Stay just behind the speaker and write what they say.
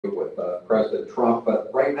with President Trump, but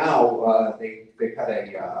right now they've had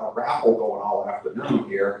a raffle going all afternoon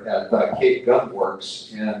here at Cape Gun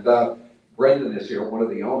Works, and Brendan is here, one of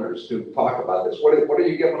the owners, to talk about this. What are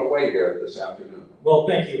you giving away here this afternoon? Well,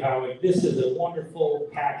 thank you, Howie. This is a wonderful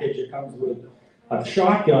package. It comes with a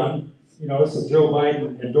shotgun. You know, this is Joe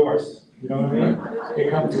Biden endorsed. You know what I mean? It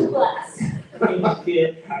comes with a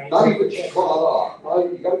kit. Not even sawed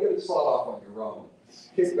off. You got to get it sawed off on your own.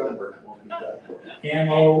 Cape Gun Works won't do that.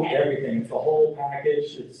 Ammo, everything. It's the whole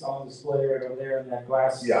package. It's on display right over there in that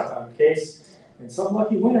glass case. And some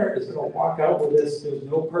lucky winner is going to walk out with this. There's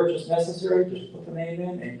no purchase necessary. Just put the name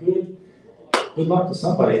in, and good luck to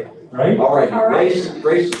somebody, right? All right.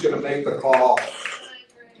 Grace is going to make the call.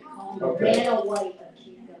 Okay.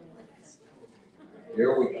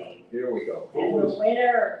 Here we go. And the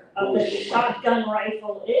winner of the shotgun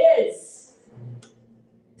rifle is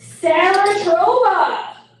Sarah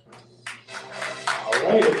Trova. All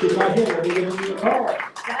right, if she's not here, we'll be giving you a call.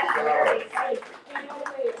 That's very exciting. And by the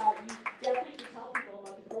way, you definitely should tell people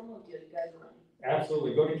about the promo deal you guys are running.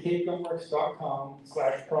 Absolutely. Go to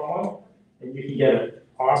capegunworks.com/promo and you can get an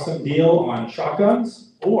awesome deal on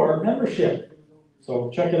shotguns or membership. So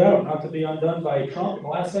check it out, not to be undone by Trump in the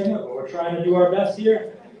last segment, but we're trying to do our best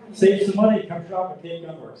here. Save some money, come shop at Cape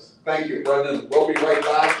Gun Works. Thank you, Brendan. We'll be right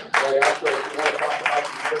back.